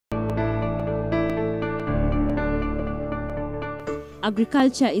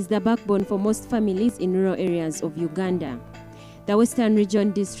Agriculture is the backbone for most families in rural areas of Uganda. The Western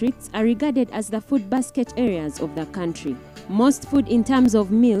Region districts are regarded as the food basket areas of the country. Most food in terms of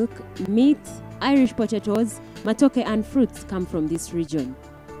milk, meat, Irish potatoes, matoke and fruits come from this region.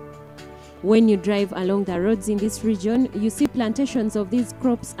 When you drive along the roads in this region, you see plantations of these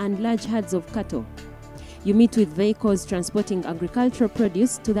crops and large herds of cattle. You meet with vehicles transporting agricultural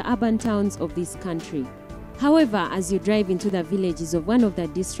produce to the urban towns of this country. However, as you drive into the villages of one of the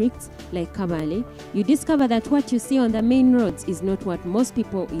districts, like Kabale, you discover that what you see on the main roads is not what most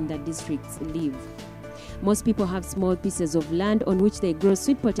people in the districts live. Most people have small pieces of land on which they grow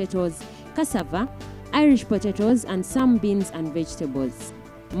sweet potatoes, cassava, Irish potatoes, and some beans and vegetables.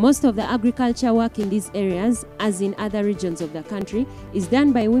 Most of the agriculture work in these areas, as in other regions of the country, is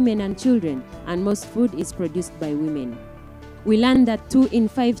done by women and children, and most food is produced by women. We learned that 2 in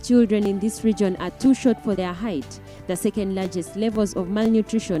 5 children in this region are too short for their height, the second largest levels of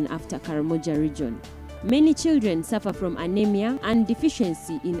malnutrition after Karamoja region. Many children suffer from anemia and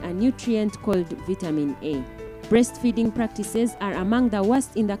deficiency in a nutrient called vitamin A. Breastfeeding practices are among the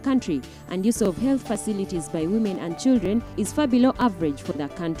worst in the country, and use of health facilities by women and children is far below average for the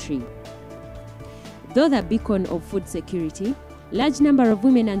country. Though the beacon of food security, large number of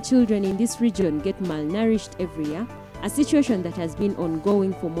women and children in this region get malnourished every year, a situation that has been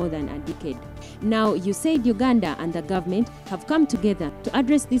ongoing for more than a decade. Now, USAID Uganda and the government have come together to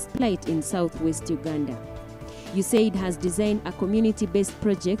address this plight in southwest Uganda. USAID has designed a community-based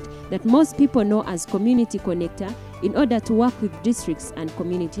project that most people know as Community Connector in order to work with districts and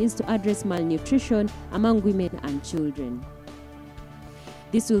communities to address malnutrition among women and children.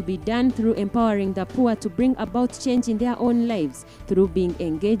 This will be done through empowering the poor to bring about change in their own lives through being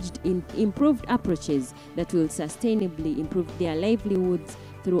engaged in improved approaches that will sustainably improve their livelihoods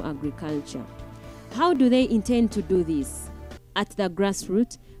through agriculture. How do they intend to do this? At the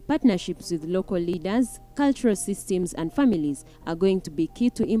grassroots, partnerships with local leaders, cultural systems, and families are going to be key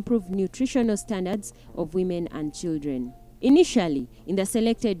to improve nutritional standards of women and children. Initially, in the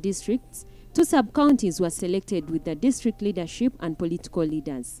selected districts, 2 sub-counties were selected with the district leadership and political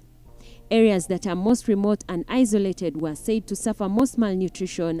leaders. Areas that are most remote and isolated were said to suffer most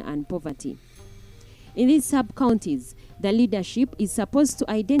malnutrition and poverty. In these sub-counties, the leadership is supposed to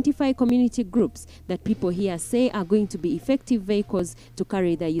identify community groups that people here say are going to be effective vehicles to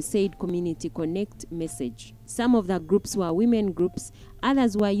carry the USAID Community Connect message. Some of the groups were women groups,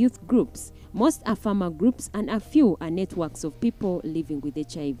 others were youth groups, most are farmer groups, and a few are networks of people living with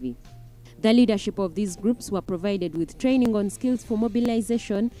HIV. The leadership of these groups were provided with training on skills for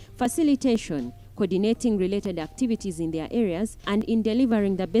mobilization, facilitation, coordinating related activities in their areas, and in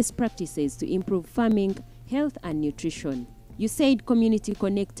delivering the best practices to improve farming, health, and nutrition. USAID Community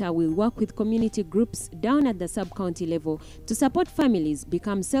Connector will work with community groups down at the sub-county level to support families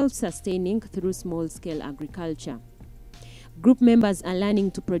become self-sustaining through small-scale agriculture. Group members are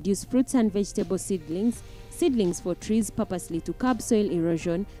learning to produce fruits and vegetable seedlings for trees purposely to curb soil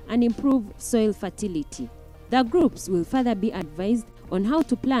erosion and improve soil fertility. The groups will further be advised on how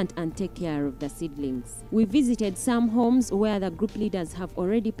to plant and take care of the seedlings. We visited some homes where the group leaders have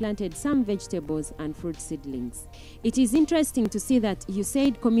already planted some vegetables and fruit seedlings. It is interesting to see that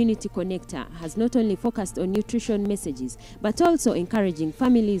USAID Community Connector has not only focused on nutrition messages, but also encouraging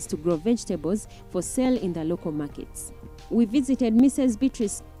families to grow vegetables for sale in the local markets. We visited Mrs.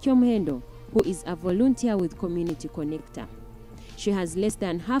 Beatrice Kyomhendo, who is a volunteer with Community Connector. She has less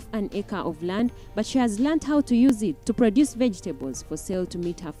than half an acre of land, but she has learned how to use it to produce vegetables for sale to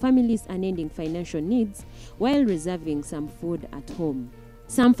meet her family's unending financial needs while reserving some food at home.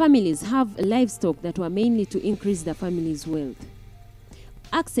 Some families have livestock that were mainly to increase the family's wealth.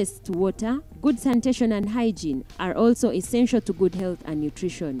 Access to water, good sanitation and hygiene are also essential to good health and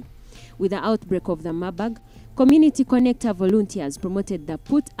nutrition. With the outbreak of the Marburg, Community Connector volunteers promoted the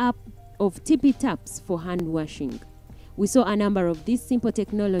put-up of tippy taps for hand washing. We saw a number of this simple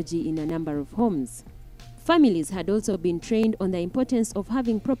technology in a number of homes. Families had also been trained on the importance of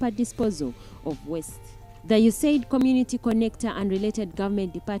having proper disposal of waste. The USAID Community Connector and related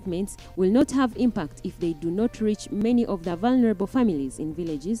government departments will not have impact if they do not reach many of the vulnerable families in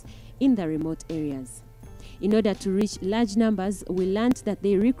villages in the remote areas. In order to reach large numbers, we learned that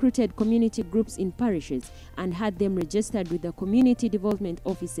they recruited community groups in parishes and had them registered with the community development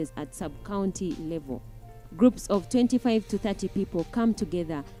offices at sub-county level. Groups of 25 to 30 people come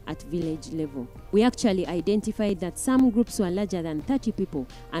together at village level. We actually identified that some groups were larger than 30 people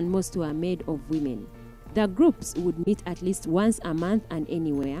and most were made of women. The groups would meet at least once a month and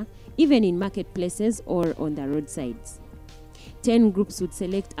anywhere, even in marketplaces or on the roadsides. 10 groups would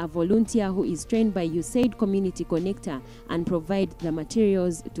select a volunteer who is trained by USAID Community Connector and provide the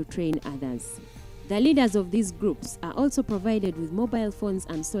materials to train others. The leaders of these groups are also provided with mobile phones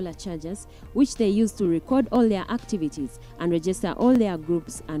and solar chargers, which they use to record all their activities and register all their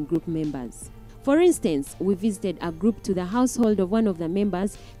groups and group members. For instance, we visited a group to the household of one of the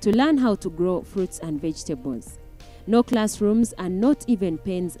members to learn how to grow fruits and vegetables. No classrooms and not even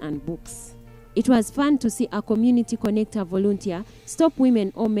pens and books. It was fun to see a community connector volunteer stop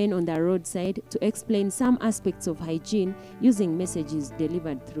women or men on the roadside to explain some aspects of hygiene using messages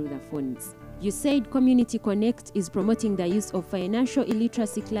delivered through the phones. USAID Community Connect is promoting the use of financial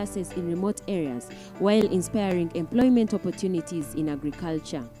illiteracy classes in remote areas while inspiring employment opportunities in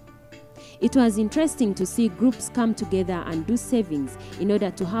agriculture. It was interesting to see groups come together and do savings in order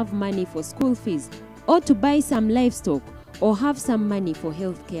to have money for school fees or to buy some livestock or have some money for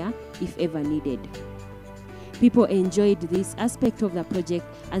healthcare if ever needed. People enjoyed this aspect of the project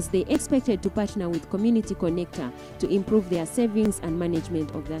as they expected to partner with Community Connector to improve their savings and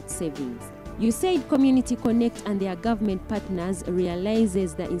management of that savings. USAID Community Connect and their government partners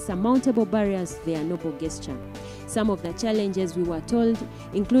realizes the insurmountable barriers to their noble gesture. Some of the challenges we were told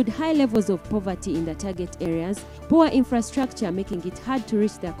include high levels of poverty in the target areas, poor infrastructure making it hard to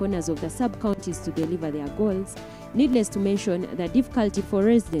reach the corners of the sub-counties to deliver their goals, needless to mention the difficulty for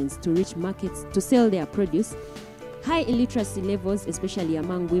residents to reach markets to sell their produce, high illiteracy levels, especially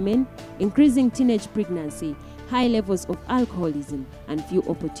among women, increasing teenage pregnancy, high levels of alcoholism, and few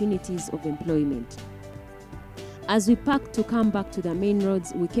opportunities of employment. As we packed to come back to the main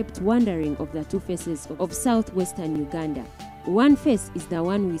roads, we kept wondering of the two faces of southwestern Uganda. One face is the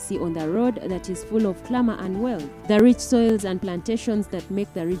one we see on the road that is full of glamour and wealth, the rich soils and plantations that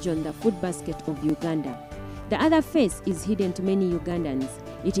make the region the food basket of Uganda. The other face is hidden to many Ugandans.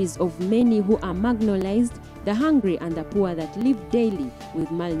 It is of many who are marginalized, the hungry and the poor that live daily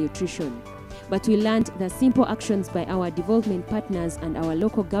with malnutrition. But we learned that simple actions by our development partners and our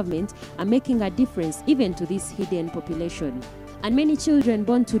local government are making a difference even to this hidden population. And many children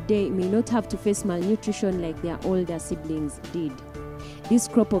born today may not have to face malnutrition like their older siblings did. This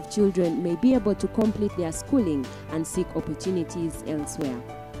crop of children may be able to complete their schooling and seek opportunities elsewhere.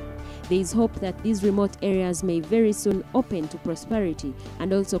 There is hope that these remote areas may very soon open to prosperity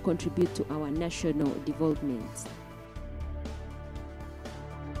and also contribute to our national development.